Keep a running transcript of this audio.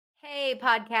Hey,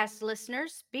 podcast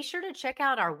listeners, be sure to check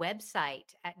out our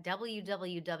website at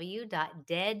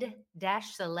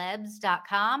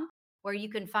www.dead-celebs.com, where you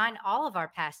can find all of our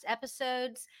past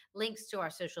episodes, links to our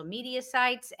social media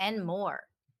sites, and more.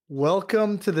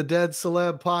 Welcome to the Dead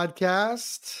Celeb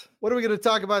Podcast. What are we going to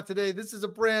talk about today? This is a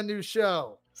brand new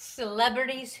show.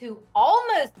 Celebrities who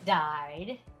almost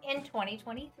died in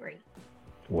 2023.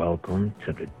 Welcome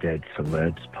to the Dead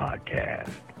Celebs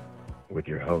Podcast with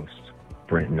your hosts,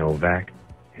 Brent Novak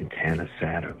and Tana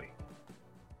Satterley.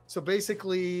 So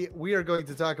basically, we are going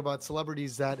to talk about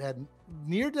celebrities that had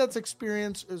near-death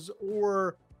experiences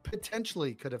or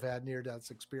potentially could have had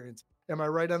near-death experience. Am I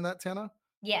right on that, Tana?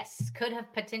 Yes, could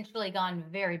have potentially gone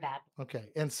very bad. Okay.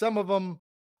 And some of them,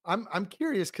 I'm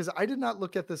curious because I did not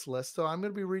look at this list. So I'm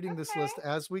going to be reading this list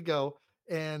as we go.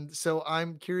 And so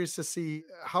I'm curious to see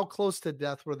how close to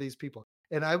death were these people.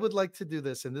 And I would like to do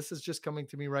this, and this is just coming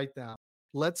to me right now.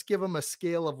 Let's give them a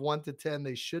scale of 1 to 10.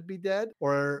 They should be dead,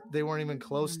 or they weren't even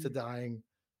close to dying.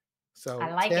 So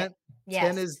I like 10, it.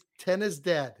 Yes. 10 is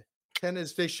dead. 10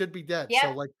 is they should be dead. Yep.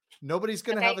 So like nobody's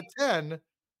going to have a 10,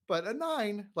 but a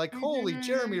 9. Like holy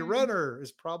Jeremy Renner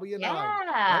is probably a 9.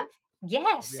 Right?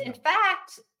 Yes. Probably a In 9.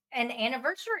 fact, an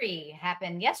anniversary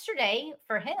happened yesterday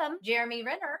for him. Jeremy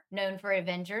Renner, known for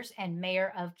Avengers and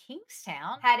mayor of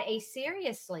Kingstown, had a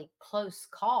seriously close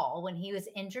call when he was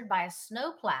injured by a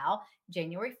snowplow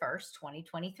January 1st,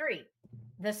 2023.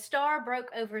 The star broke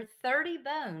over 30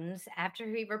 bones after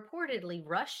he reportedly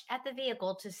rushed at the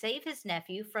vehicle to save his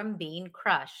nephew from being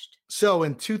crushed. So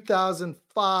in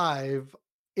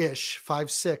 2005-ish,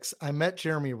 5-6, I met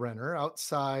Jeremy Renner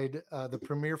outside the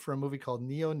premiere for a movie called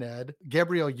Neo Ned.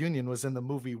 Gabrielle Union was in the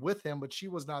movie with him, but she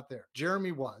was not there.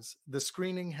 Jeremy was. The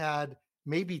screening had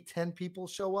maybe 10 people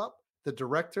show up. The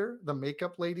director, the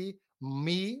makeup lady,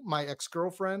 me, my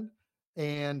ex-girlfriend,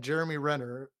 and Jeremy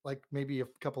Renner, like maybe a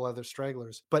couple other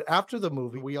stragglers. But after the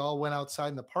movie, we all went outside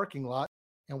in the parking lot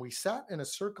and we sat in a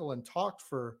circle and talked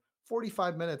for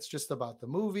 45 minutes just about the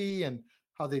movie and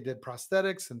how they did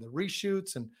prosthetics and the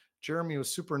reshoots. And Jeremy was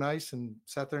super nice and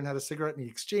sat there and had a cigarette, and he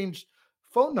exchanged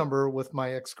phone number with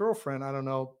my ex-girlfriend. I don't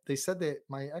know. They said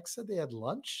my ex said they had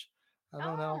lunch. I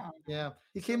don't know. Yeah.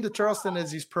 He came to Charleston as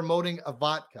he's promoting a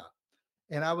vodka,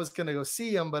 and I was going to go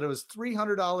see him, but it was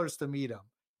 $300 to meet him.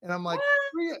 And I'm like,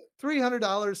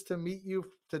 $300 to meet you,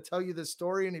 to tell you this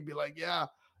story. And he'd be like, yeah,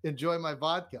 enjoy my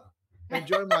vodka.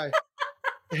 Enjoy my,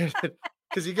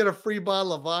 because you get a free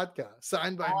bottle of vodka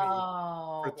signed by me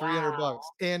for $300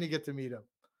 and you get to meet him.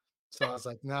 So I was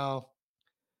like, no,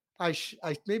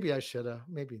 maybe I should have,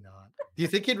 maybe not. Do you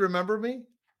think he'd remember me?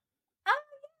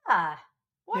 Why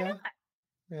not?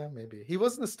 Yeah, maybe. He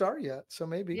wasn't a star yet, so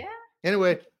maybe. Yeah.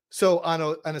 Anyway, so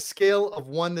on a scale of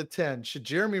 1 to 10, should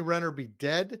Jeremy Renner be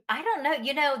dead? I don't know.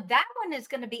 That one is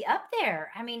going to be up there.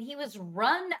 I mean, he was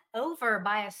run over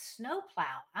by a snowplow.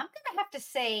 I'm going to have to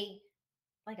say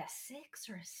like a 6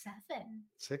 or a 7.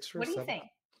 6 or what 7? What do you think?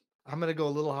 I'm going to go a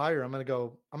little higher. I'm going to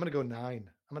go 9.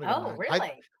 I'm going to go 9.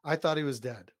 Really? I thought he was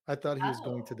dead. I thought he was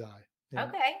going to die. Yeah.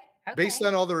 Okay. Based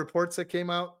on all the reports that came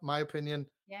out, my opinion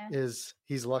Yeah. is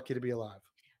he's lucky to be alive.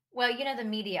 Well, the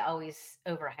media always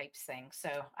overhypes things. So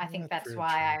I think that's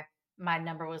why my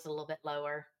number was a little bit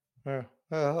lower. Well,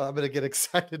 I'm going to get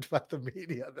excited by the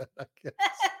media then, I guess.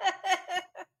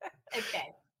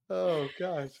 Okay. Oh,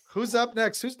 gosh. Who's up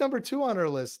next? Who's number 2 on our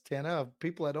list, Tana, of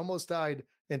people that almost died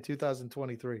in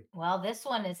 2023? Well, this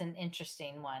one is an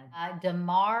interesting one.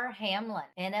 Damar Hamlin,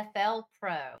 NFL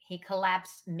pro. He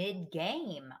collapsed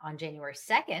mid-game on January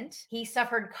 2nd. He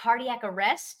suffered cardiac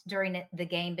arrest during the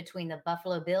game between the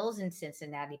Buffalo Bills and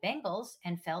Cincinnati Bengals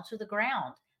and fell to the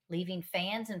ground, leaving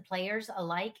fans and players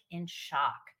alike in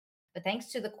shock. But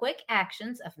thanks to the quick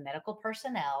actions of medical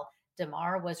personnel,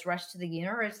 Damar was rushed to the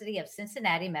University of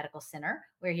Cincinnati Medical Center,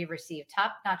 where he received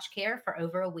top-notch care for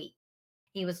over a week.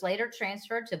 He was later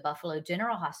transferred to Buffalo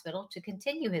General Hospital to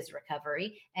continue his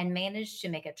recovery and managed to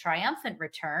make a triumphant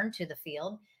return to the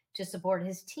field to support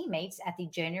his teammates at the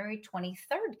January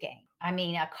 23rd game. I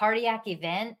mean, a cardiac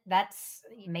event, that's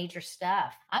major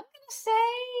stuff. I'm going to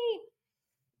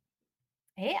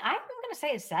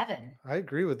say a 7. I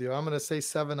agree with you. I'm going to say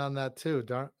 7 on that too.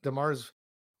 Damar's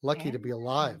lucky to be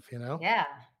alive, Yeah,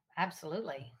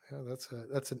 absolutely. Yeah,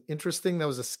 that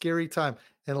was a scary time.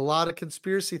 And a lot of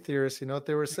conspiracy theorists, you know what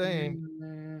they were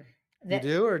saying? You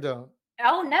do or don't?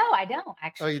 Oh, no, I don't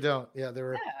actually. Oh, you don't? Yeah, they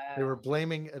were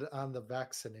blaming it on the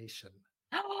vaccination.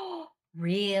 Oh,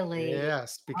 really?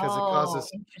 Yes,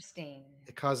 because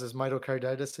it causes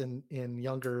myocarditis in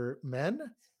younger men.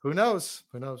 Who knows?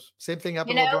 Same thing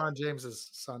happened to LeBron James's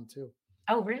son too.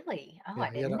 Oh, really? Oh, Yeah,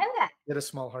 I didn't know that. He had a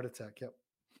small heart attack. Yep.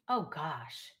 Oh,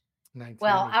 gosh.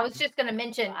 Well, I 1980. was just going to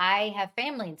mention I have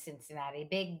family in Cincinnati,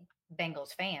 big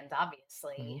Bengals fans,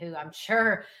 obviously, Mhm. who I'm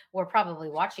sure were probably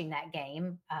watching that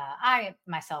game. I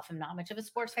myself am not much of a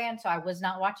sports fan, so I was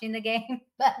not watching the game,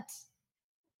 but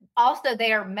also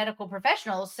they are medical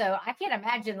professionals. So I can't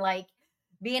imagine like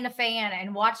being a fan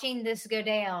and watching this go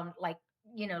down, like,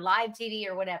 live TV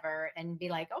or whatever, and be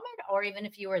like, oh my God, or even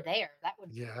if you were there, that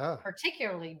would Yeah.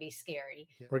 particularly be scary.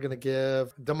 We're gonna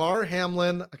give Damar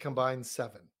Hamlin a combined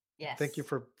 7. Thank you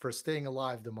Yes. for staying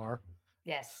alive, Damar.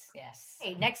 Yes, yes.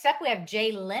 Hey, next up, we have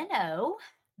Jay Leno.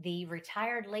 The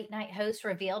retired late night host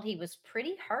revealed he was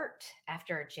pretty hurt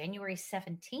after a January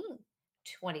 17th,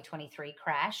 2023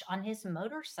 crash on his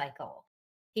motorcycle.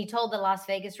 He told the Las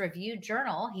Vegas Review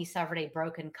Journal he suffered a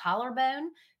broken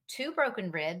collarbone, two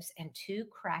broken ribs, and two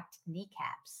cracked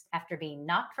kneecaps after being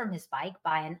knocked from his bike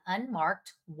by an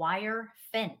unmarked wire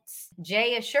fence.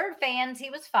 Jay assured fans he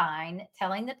was fine,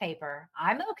 telling the paper,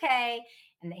 I'm okay,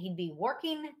 and that he'd be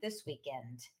working this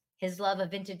weekend. His love of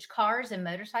vintage cars and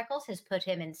motorcycles has put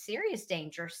him in serious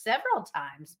danger several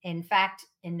times. In fact,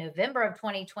 in November of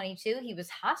 2022, he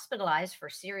was hospitalized for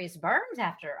serious burns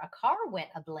after a car went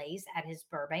ablaze at his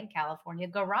Burbank, California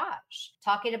garage.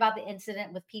 Talking about the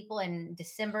incident with people in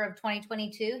December of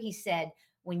 2022, he said,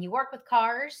 when you work with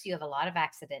cars, you have a lot of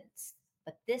accidents,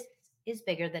 but this is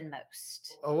bigger than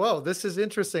most. Oh, whoa, this is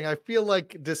interesting. I feel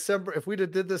like December, if we'd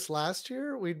have did this last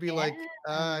year, we'd be Yeah. like,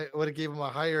 I would have gave him a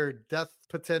higher death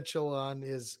potential on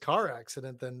his car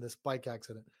accident than this bike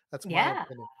accident. That's my Yeah.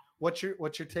 opinion. What's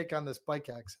your take on this bike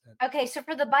accident? Okay, so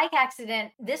for the bike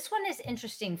accident, this one is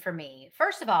interesting for me.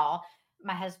 First of all,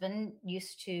 my husband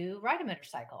used to ride a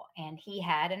motorcycle and he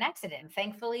had an accident.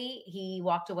 Thankfully, he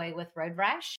walked away with road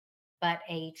rash, but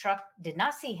a truck did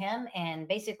not see him and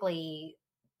basically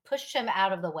pushed him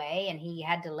out of the way and he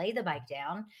had to lay the bike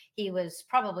down. He was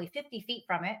probably 50 feet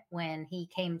from it when he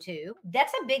came to.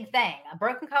 That's a big thing. A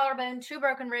broken collarbone, two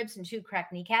broken ribs, and two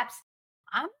cracked kneecaps.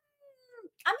 I'm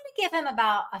I'm going to give him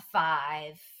about a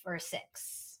 5 or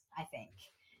 6, I think,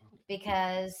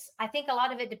 because I think a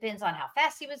lot of it depends on how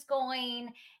fast he was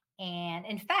going. And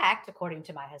in fact, according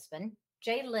to my husband,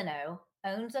 Jay Leno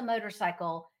owns a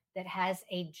motorcycle that has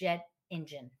a jet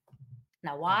engine.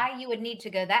 Now, Oh, why you would need to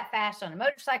go that fast on a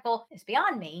motorcycle is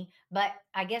beyond me. But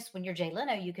I guess when you're Jay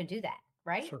Leno, you can do that,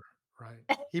 right? sure.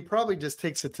 Right. He probably just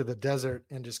takes it to the desert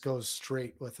and just goes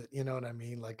straight with it. You know what I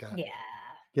mean? Like Yeah.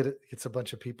 gets a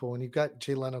bunch of people. When you've got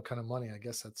Jay Leno kind of money, I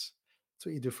guess that's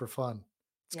what you do for fun.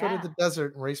 Let's go to Yeah. the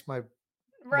desert and race my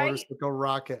Right. motorcycle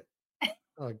rocket.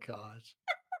 Oh gosh.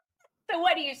 So,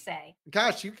 what do you say?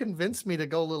 Gosh, you convinced me to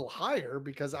go a little higher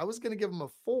because I was going to give him a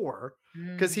 4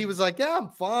 because he Mm. was like, "Yeah,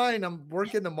 I'm fine. I'm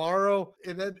working tomorrow."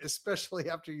 And then, especially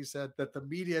after you said that the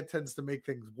media tends to make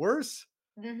things worse,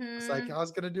 it's like I Hmm.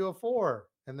 was going to do a 4,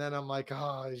 and then I'm like,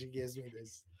 "Oh, she gives me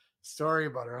this story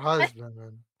about her husband."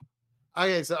 And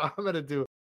okay, so I'm gonna do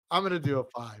a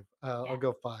 5. I'll Yeah.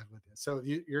 go 5 with you. So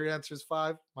your answer is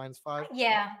 5. Mine's 5.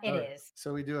 Yeah, it All right. is.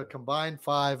 So we do a combined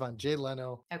 5 on Jay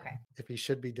Leno Okay. if he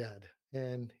should be dead,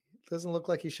 and it doesn't look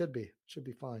like he should be. Should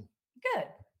be fine. Good.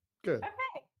 Good.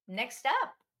 Okay. Next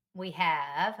up, we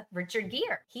have Richard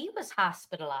Gere. He was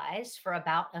hospitalized for a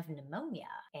bout of pneumonia,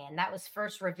 and that was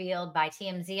first revealed by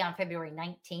TMZ on February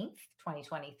 19th,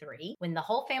 2023. When the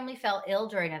whole family fell ill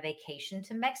during a vacation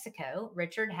to Mexico,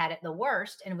 Richard had it the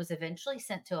worst and was eventually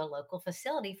sent to a local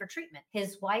facility for treatment.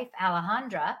 His wife,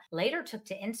 Alejandra, later took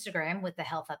to Instagram with the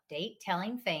health update,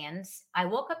 telling fans, I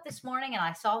woke up this morning and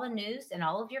I saw the news and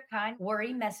all of your kind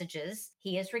worry messages.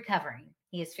 He is recovering.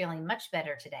 He is feeling much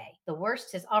better today. The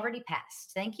worst has already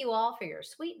passed. Thank you all for your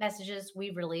sweet messages.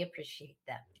 We really appreciate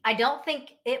them. I don't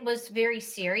think it was very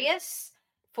serious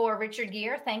for Richard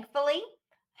Gere, thankfully.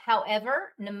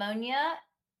 However, pneumonia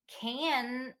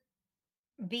can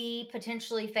be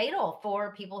potentially fatal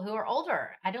for people who are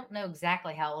older. I don't know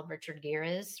exactly how old Richard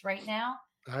Gere is right now.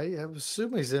 I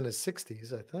assume he's in his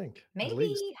 60s, I think, at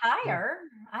least. Maybe Yeah. higher.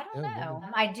 I don't Yeah, maybe.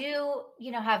 know. I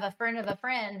do, have a friend of a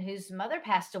friend whose mother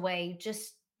passed away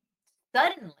just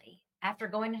suddenly after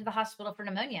going into the hospital for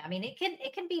pneumonia. I mean, it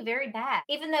can be very bad.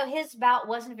 Even though his bout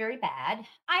wasn't very bad,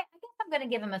 I guess I'm going to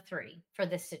give him a 3 for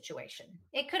this situation.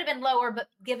 It could have been lower, but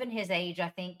given his age, I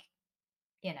think,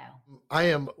 you know. I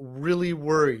am really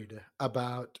worried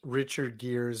about Richard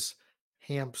Gere's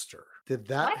hamster.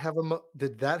 What?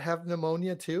 Did that have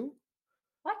pneumonia too?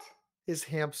 What? His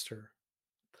hamster.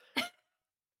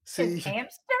 His See,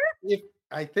 hamster? if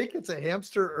I think it's a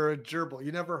hamster or a gerbil.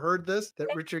 You never heard this?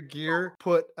 That Richard Gere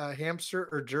put a hamster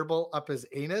or gerbil up his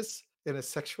anus in a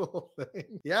sexual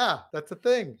thing. Yeah, that's a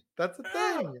thing. That's a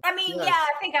Oh, thing. I mean, yeah, Yes.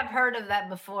 I think I've heard of that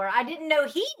before. I didn't know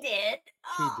he did.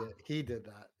 He Oh, did. He did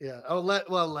that. Yeah. Oh,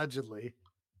 well, allegedly.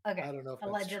 okay. I don't know if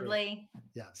that's true. Allegedly.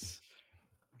 Yes.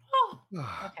 Oh,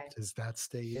 okay. Does that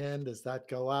stay in? Does that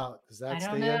go out? Does I that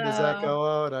don't stay in? Does that know.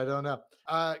 go out? I don't know.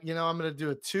 I'm gonna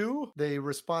do a 2. They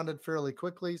responded fairly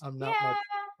quickly. I'm not much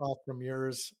Yeah. off from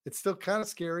yours. It's still kind of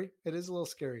scary. It is a little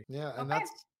scary. Yeah, and Okay.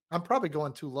 I'm probably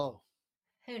going too low.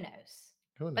 Who knows?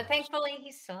 Who But knows? thankfully,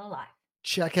 he's still alive.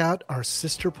 Check out our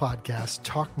sister podcast,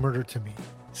 Talk Murder to Me.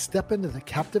 Step into the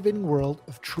captivating world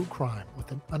of true crime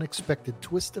with an unexpected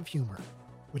twist of humor.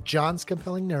 With John's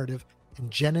compelling narrative and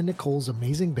Jen and Nicole's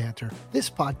amazing banter, this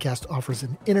podcast offers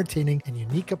an entertaining and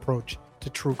unique approach to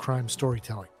true crime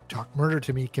storytelling. Talk Murder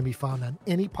to Me can be found on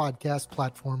any podcast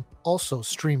platform, also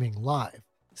streaming live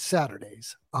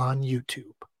Saturdays on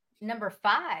YouTube. Number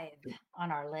 5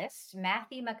 on our list,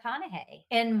 Matthew McConaughey.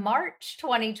 In March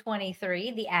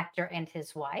 2023, the actor and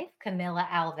his wife, Camila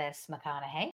Alves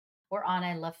McConaughey, were on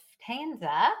a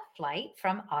Lufthansa flight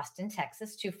from Austin,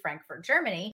 Texas to Frankfurt,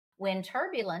 Germany, when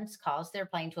turbulence caused their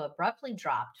plane to abruptly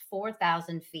drop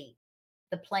 4,000 feet.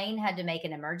 The plane had to make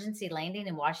an emergency landing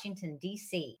in Washington,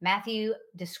 D.C. Matthew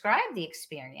described the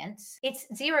experience. It's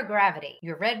zero gravity.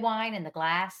 Your red wine and the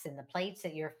glass and the plates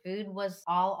that your food was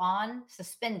all on,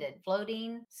 suspended,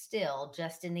 floating still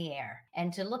just in the air.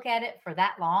 And to look at it for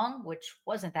that long, which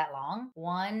wasn't that long,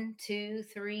 1, 2,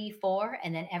 3, 4,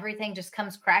 and then everything just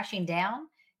comes crashing down,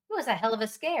 it was a hell of a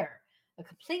scare. A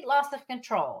complete loss of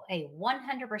control, a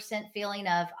 100% feeling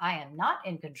of I am not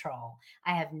in control.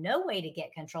 I have no way to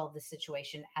get control of the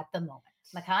situation at the moment.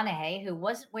 McConaughey, who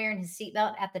wasn't wearing his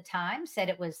seatbelt at the time, said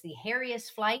it was the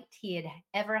hairiest flight he had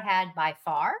ever had by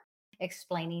far,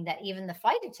 explaining that even the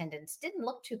flight attendants didn't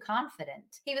look too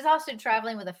confident. He was also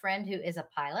traveling with a friend who is a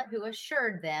pilot who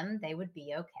assured them they would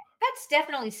be okay. That's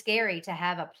definitely scary to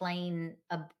have a plane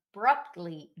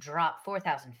abruptly drop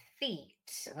 4,000 feet.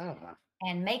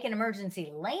 And make an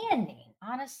emergency landing.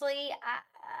 Honestly,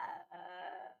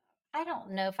 I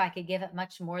don't know if I could give it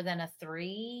much more than a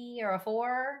 3 or a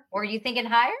 4. Or are you thinking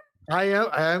higher? I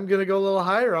am gonna go a little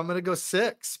higher. I'm gonna go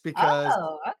 6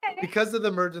 Oh, okay. because of the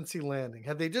emergency landing.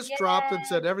 Had they just dropped and Yeah.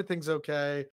 said everything's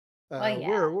okay, Well,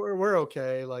 yeah. we're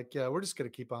okay. Like, yeah, we're just gonna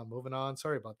keep on moving on.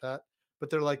 Sorry about that. But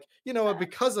they're like, you know what? Uh,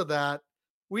 Because of that,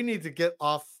 we need to get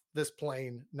off this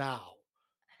plane now,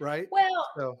 right? well,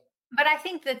 So but I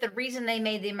think that the reason they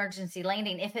made the emergency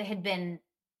landing, if it had been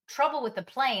trouble with the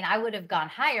plane, I would have gone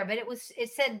higher. But it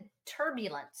said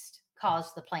turbulence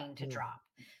caused the plane to drop.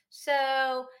 So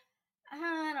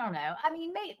I don't know. I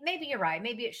mean, maybe you're right.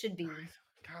 Maybe it should be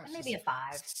gosh, maybe a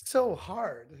 5. it's so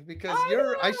hard because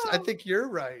I I know. think you're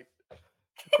right.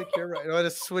 I think you're right. You want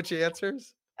to switch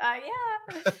answers? Yeah.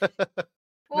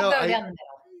 We'll No, go down the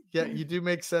yeah, middle. you do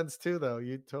make sense too, though.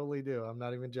 You totally do. I'm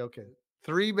not even joking.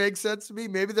 3 makes sense to me.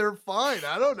 Maybe they're fine.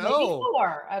 I don't Maybe know.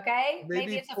 4, okay? Maybe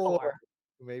Maybe it's a 4. 4.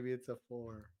 Maybe it's a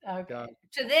 4. God, Okay.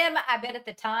 To them, I bet at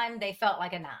the time they felt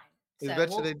like a 9. I So bet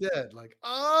you they did. Like,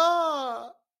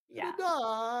 ah, gonna yeah.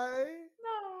 die.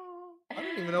 No. I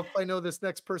don't even know if I know this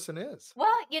next person is. Well,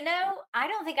 I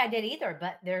don't think I did either,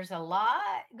 but there's a lot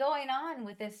going on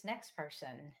with this next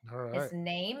person. All His right.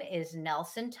 name is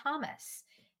Nelson Thomas.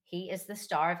 He is the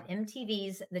star of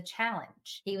MTV's The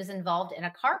Challenge. He was involved in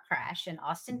a car crash in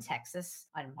Austin, Texas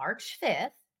on March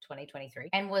 5th. 2023,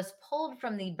 and was pulled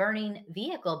from the burning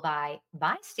vehicle by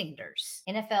bystanders.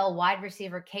 NFL wide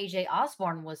receiver KJ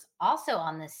Osborne was also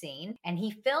on the scene, and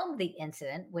he filmed the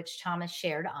incident, which Thomas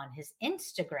shared on his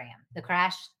Instagram. The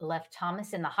crash left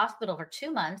Thomas in the hospital for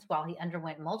 2 months while he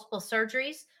underwent multiple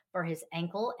surgeries for his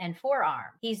ankle and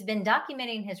forearm. He's been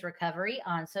documenting his recovery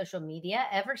on social media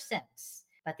ever since.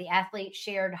 But the athlete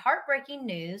shared heartbreaking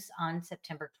news on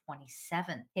September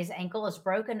 27th. His ankle is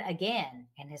broken again,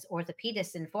 and his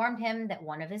orthopedist informed him that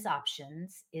one of his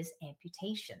options is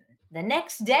amputation. The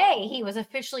next day, he was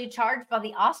officially charged by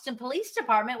the Austin Police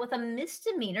Department with a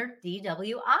misdemeanor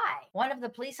DWI. One of the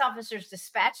police officers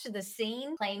dispatched to the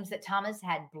scene claims that Thomas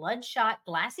had bloodshot,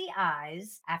 glassy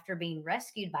eyes after being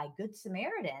rescued by Good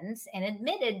Samaritans and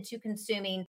admitted to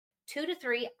consuming 2 to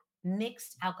 3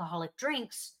 mixed alcoholic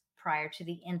drinks prior to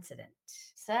the incident.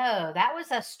 So that was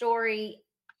a story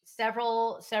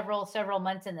several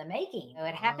months in the making. So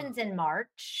it happens in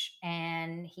March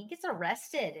and he gets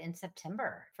arrested in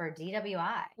September for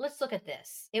DWI. Let's look at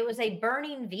this. It was a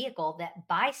burning vehicle that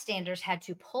bystanders had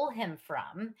to pull him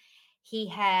from. He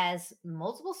has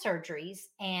multiple surgeries,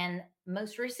 and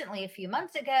most recently, a few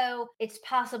months ago, it's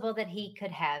possible that he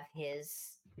could have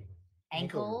his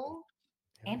ankle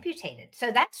amputated.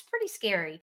 So that's pretty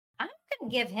scary. I'm going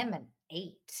to give him an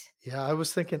 8. Yeah, I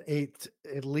was thinking 8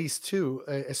 at least too,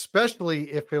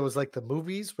 especially if it was like the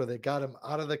movies where they got him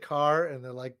out of the car and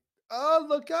they're like, "Oh,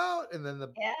 look out!" and then the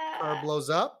car Yeah. blows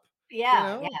up.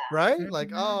 Yeah, yeah. Right? Like,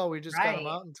 Mhm. "Oh, we just got him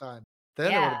Right. out in time."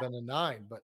 Then it would Yeah. have been a 9,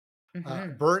 but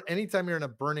Mhm. burn anytime you're in a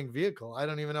burning vehicle, I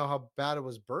don't even know how bad it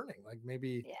was burning. Like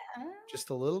maybe Yeah. just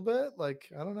a little bit. Like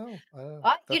I don't know.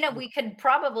 We could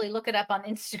probably look it up on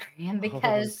Instagram Oh,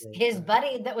 because okay, his okay.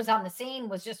 buddy that was on the scene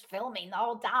was just filming the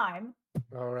whole time.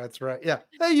 Oh, that's right. Yeah.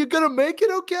 Hey, you gonna make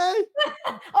it okay,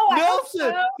 Oh, I hope Nelson?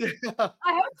 so. Yeah.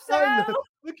 I hope I so.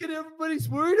 look at everybody's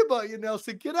worried about you,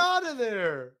 Nelson. Get out of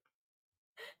there.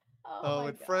 Oh Oh, my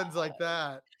with friends like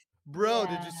god. that, bro.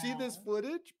 Did Yeah. you see this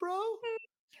footage, bro? You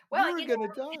Well, were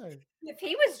gonna die. if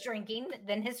he was drinking,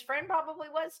 then his friend probably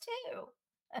was too.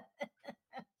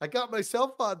 I got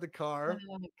myself on the car.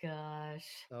 Oh gosh.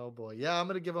 Oh boy. Yeah, I'm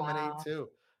gonna give him an 8 Wow. too.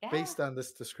 Yeah. Based on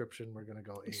this description, we're gonna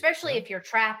go 8. Especially Yeah. if you're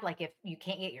trapped, like if you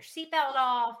can't get your seatbelt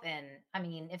off. And I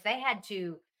mean, if they had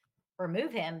to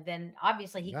remove him, then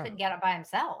obviously he Yeah. couldn't get up by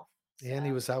himself. So, And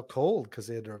he was out cold because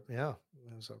they had to, yeah,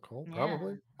 it was out cold, yeah.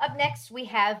 probably. Up next, we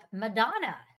have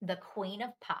Madonna, the queen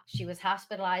of pop. She was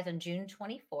hospitalized on June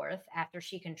 24th after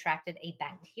she contracted a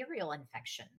bacterial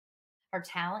infection. Her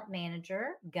talent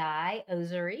manager, Guy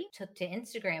Ozuri, took to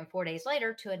Instagram 4 days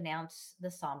later to announce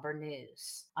the somber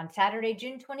news. On Saturday,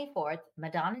 June 24th,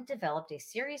 Madonna developed a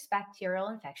serious bacterial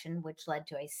infection, which led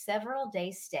to a several-day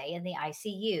stay in the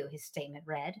ICU, his statement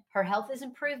read. Her health is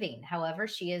improving. However,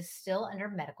 she is still under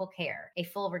medical care. A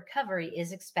full recovery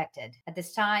is expected. At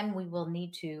this time, we will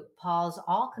need to pause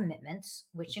all commitments,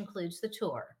 which includes the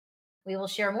tour. We will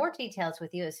share more details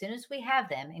with you as soon as we have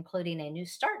them, including a new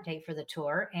start date for the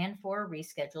tour and for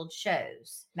rescheduled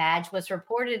shows. Madge was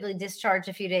reportedly discharged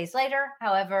a few days later.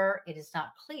 However, it is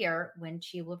not clear when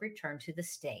she will return to the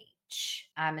stage.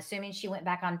 I'm assuming she went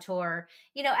back on tour.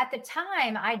 At the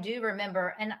time, I do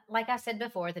remember, and like I said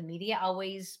before, the media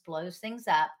always blows things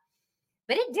up,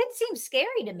 but it did seem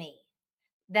scary to me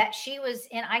that she was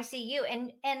in ICU.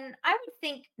 And I would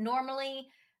think normally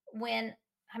when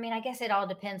I guess it all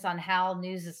depends on how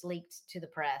news is leaked to the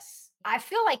press. I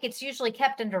feel like it's usually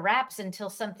kept under wraps until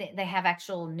something they have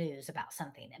actual news about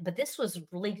something. But this was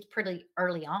leaked pretty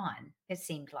early on, it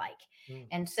seemed like. Mm.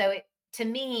 And so to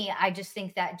me, I just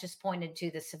think that just pointed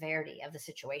to the severity of the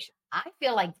situation. I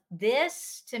feel like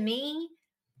this to me,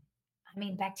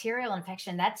 bacterial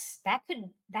infection, that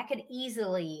could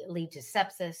easily lead to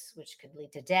sepsis, which could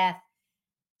lead to death.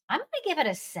 I'm gonna give it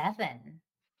a 7.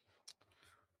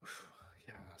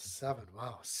 Yeah, 7.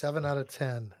 Wow. 7 out of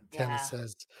 10. 10 Yeah.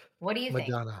 says What do you think?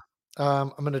 Madonna. I'm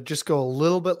gonna just go a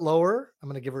little bit lower. I'm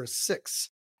gonna give her a 6.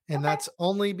 And Okay. that's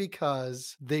only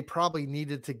because they probably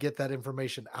needed to get that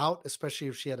information out, especially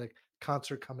if she had a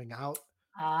concert coming out,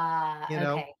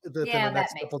 Okay. within the Yeah, that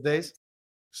next makes couple of days.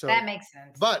 sense. That So, makes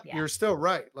sense. but Yeah. you're still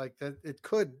right. Like that, it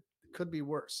could be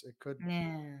worse. It could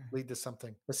Yeah. lead to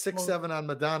something. A 6, Well, 7 on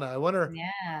Madonna. I wonder.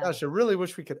 yeah. Gosh, I really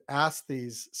wish we could ask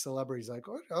these celebrities, like,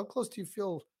 how close do you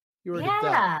feel you were to death?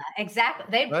 Yeah, exactly.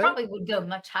 They Right? probably would go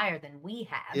much higher than we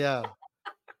have. Yeah.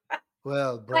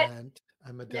 Well, But Brent,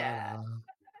 I'm yeah. Madonna.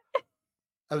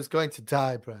 I was going to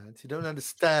die, Brent. You don't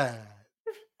understand.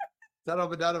 Is that how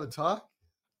Madonna would talk?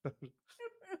 I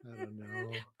don't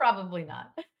know. Probably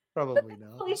not. But Probably at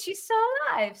not. least she's still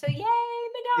alive. So yay,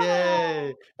 Madonna.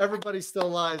 Yay! Everybody's still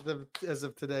alive as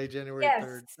of today, January Yes.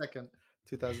 3rd, 2nd,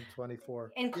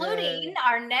 2024. Including Yay!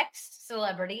 our next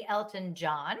celebrity, Elton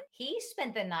John. He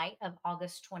spent the night of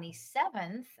August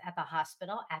 27th at the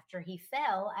hospital after he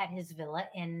fell at his villa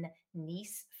in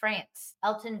Nice, France.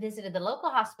 Elton visited the local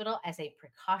hospital as a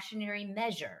precautionary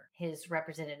measure, his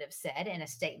representative said in a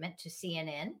statement to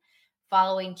CNN.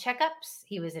 Following checkups,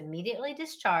 he was immediately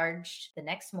discharged the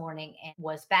next morning and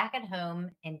was back at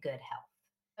home in good health.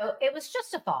 So it was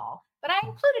just a fall, but I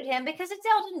included him because it's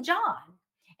Elton John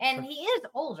and he is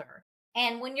older.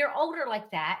 And when you're older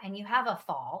like that and you have a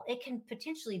fall, it can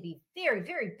potentially be very,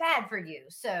 very bad for you.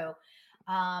 So,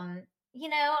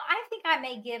 I think I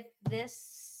may give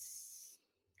this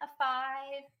a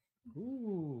 5,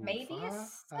 Ooh, maybe a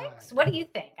 6. 5. What do you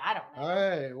think? I don't All know.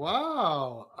 right.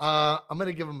 Wow. I'm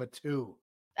gonna give him a 2.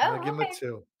 I'm gonna Oh, give him a okay.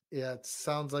 2. Yeah, it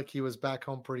sounds like he was back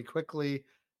home pretty quickly,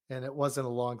 and it wasn't a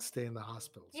long stay in the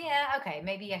hospital. So Yeah, okay.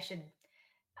 Maybe I should.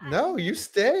 no, you Um,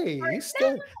 stay. or- You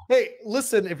stay. Hey,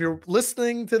 listen, if you're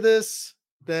listening to this,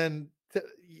 then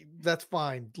that's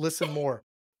fine. Listen more.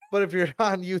 But if you're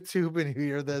on YouTube and you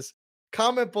hear this,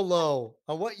 comment below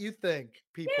on what you think,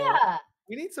 people. yeah,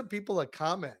 We need some people to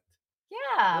comment.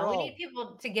 yeah. We need Bro.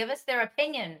 people to give us their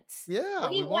opinions. Yeah,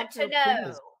 we We want want to their know.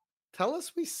 opinions. Tell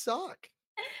us we suck.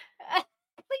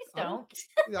 Please I don't don't.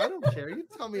 I don't care. You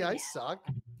tell me I Yeah. suck.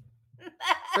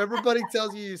 If everybody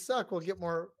tells you suck, we'll get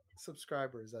more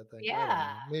subscribers, I think. I don't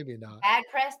Yeah. know. Maybe not. Bad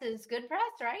press is good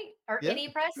press, right? Or Yeah, any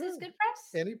press is sure. good press?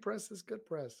 Any press is good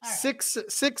press. All right.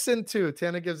 6 and 2.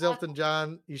 Tana gives Uh, Elton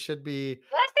John. You should be Did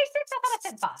I say 6? I thought I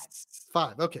said 5.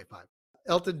 5. Okay, 5.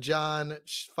 Elton John,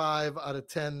 5 out of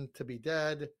 10 to be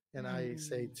dead. And I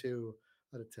say Mm, 2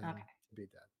 out of 10 okay. to be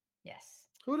dead. Yes.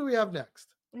 Who do we have next?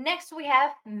 Next, we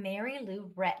have Mary Lou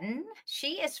Retton.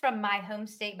 She is from my home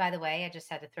state, by the way. I just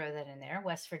had to throw that in there,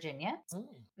 West Virginia.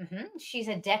 She's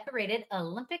a decorated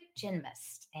Olympic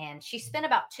gymnast, and she spent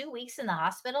about 2 weeks in the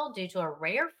hospital due to a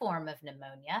rare form of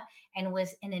pneumonia and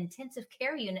was in intensive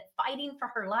care unit fighting for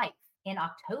her life. In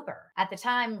October. At the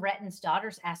time, Retton's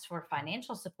daughters asked for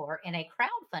financial support in a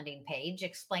crowdfunding page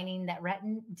explaining that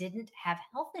Retton didn't have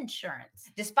health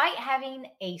insurance. Despite having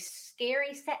a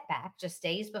scary setback just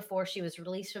days before she was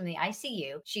released from the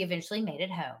ICU, she eventually made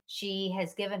it home. She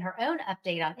has given her own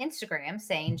update on Instagram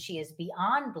saying she is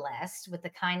beyond blessed with the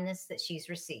kindness that she's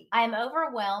received. I am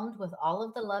overwhelmed with all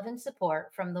of the love and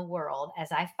support from the world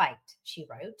as I fight, she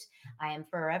wrote. I am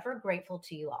forever grateful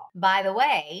to you all. By the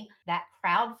way, that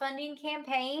crowdfunding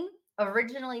campaign,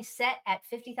 originally set at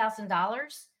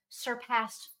 $50,000,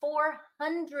 surpassed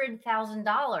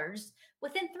 $400,000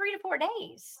 within 3 to 4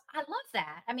 days. I love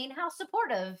that. I mean, how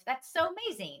supportive. That's so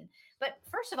amazing. But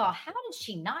first of all, how did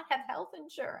she not have health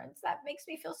insurance? That makes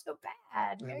me feel so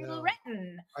bad. I Mary Lou know.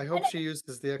 Retton. I hope she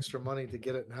uses the extra money to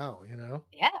get it now, you know?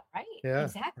 Yeah, right. Yeah. Right.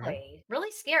 Exactly.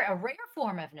 Really scary. A rare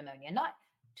form of pneumonia, not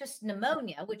just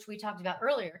pneumonia, which we talked about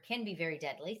earlier, can be very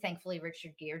deadly. Thankfully,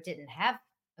 Richard Gere didn't have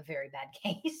a very bad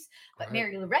case, but Right.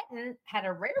 Mary Lou Retton had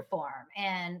a rare form,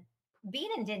 and being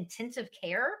in intensive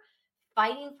care,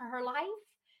 fighting for her life.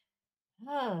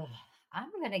 Oh, I'm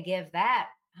going to give that.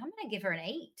 I'm going to give her an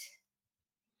 8.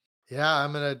 Yeah,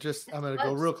 I'm gonna go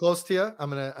Close. real close to you. I'm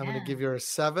gonna Yeah. give you a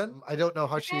 7. I don't know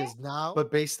how she Okay. is now, but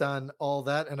based on all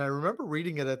that, and I remember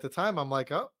reading it at the time, I'm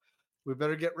like, oh, we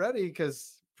better get ready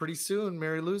because pretty soon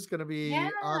Mary Lou's gonna be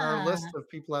on our Yeah. list of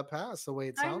people that passed the way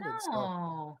it I sounded. So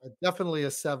know. definitely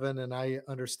a 7, and I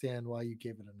understand why you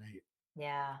gave it an 8.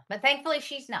 Yeah, but thankfully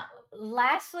she's not.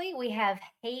 Lastly, we have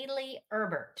Haley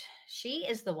Erbert. She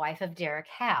is the wife of Derek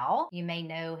Howe. You may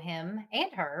know him and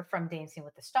her from Dancing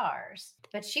with the Stars.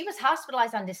 But she was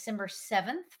hospitalized on December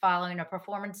 7th following a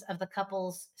performance of the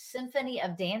couple's Symphony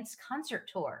of Dance concert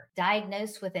tour.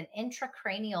 Diagnosed with an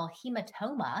intracranial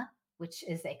hematoma, which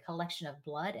is a collection of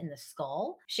blood in the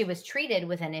skull. She was treated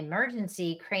with an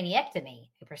emergency craniectomy,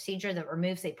 a procedure that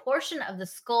removes a portion of the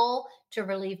skull to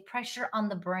relieve pressure on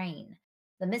the brain.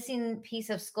 The missing piece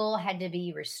of skull had to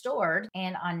be restored,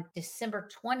 and on December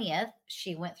 20th,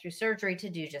 she went through surgery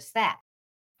to do just that.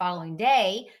 Following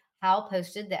day, Howell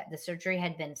posted that the surgery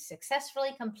had been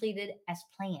successfully completed as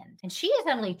planned. And she is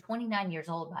only 29 years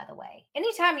old, by the way.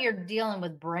 Anytime you're dealing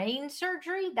with brain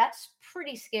surgery, that's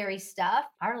pretty scary stuff.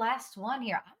 Our last one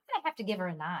here, I'm going to have to give her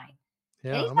a 9.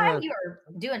 Yeah, Anytime you're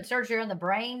doing surgery on the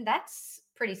brain, that's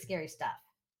pretty scary stuff.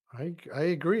 I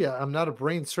agree. I'm not a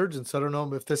brain surgeon, so I don't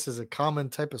know if this is a common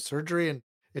type of surgery and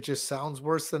it just sounds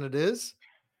worse than it is.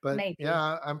 But Maybe.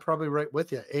 yeah, I'm probably right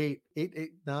with you. 8,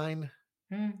 9.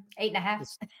 8.5.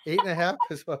 It's 8.5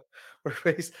 is what we're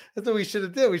based. That's what we should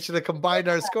have did. We should have combined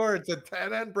our score. It's a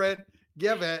 10 and Brent.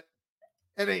 Give it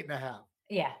an 8.5.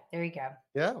 Yeah, there you go.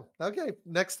 Yeah. Okay.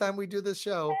 Next time we do this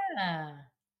show, Yeah.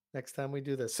 next time we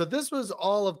do this. So this was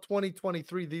all of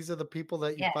 2023. These are the people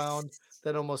that you Yes. found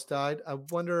that almost died. I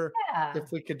wonder Yeah.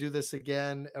 if we could do this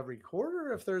again every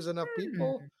quarter, if there's enough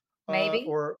people, Maybe.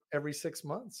 or every 6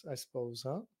 months, I suppose,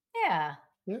 huh? Yeah.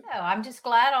 Yeah. No, I'm just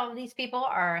glad all of these people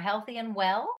are healthy and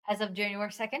well as of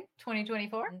January 2nd,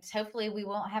 2024. And hopefully we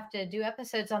won't have to do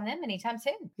episodes on them anytime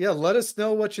soon. Yeah, let us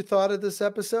know what you thought of this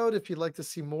episode. If you'd like to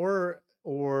see more,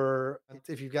 or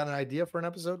if you've got an idea for an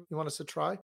episode you want us to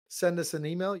try, send us an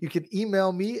email. You can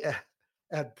email me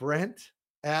at Brent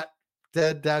at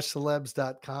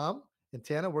dead-celebs.com. And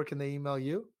Tana, where can they email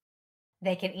you?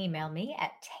 They can email me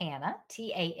at Tana,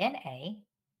 Tana,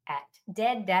 at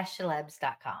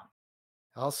dead-celebs.com.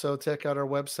 Also, check out our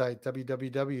website,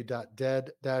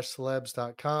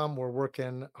 www.dead-celebs.com. We're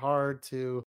working hard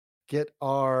to get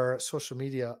our social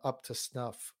media up to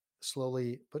snuff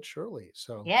slowly but surely.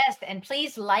 So Yes, and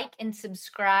please like and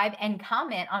subscribe and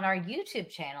comment on our YouTube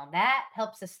channel. That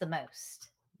helps us the most.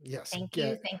 yes, Thank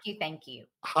you, thank you, thank you.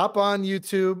 hop on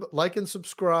YouTube, like and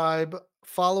subscribe,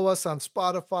 follow us on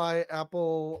Spotify,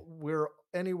 Apple, we're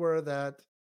anywhere that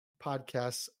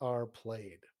podcasts are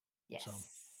played. Yes. So,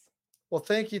 well,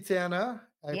 thank you, Tana.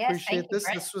 I Yes, appreciate thank you, this.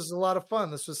 Brent. This was a lot of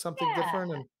fun. This was something Yeah,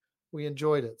 different and we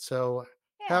enjoyed it. So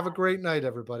have a yeah. great night,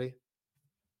 everybody.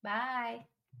 Bye.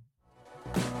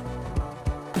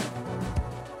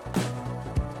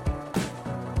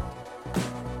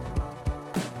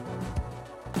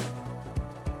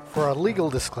 For a legal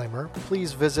disclaimer,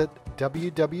 please visit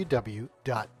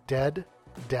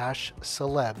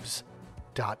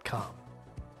www.dead-celebs.com.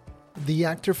 The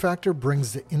Actor Factor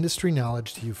brings the industry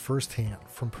knowledge to you firsthand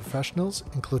from professionals,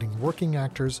 including working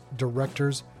actors,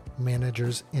 directors,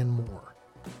 managers, and more.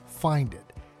 Find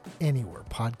it anywhere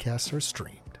podcasts are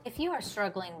streamed. If you are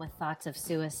struggling with thoughts of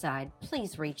suicide,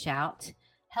 please reach out.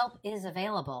 Help is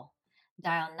available.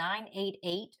 Dial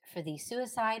 988 for the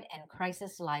Suicide and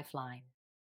Crisis Lifeline.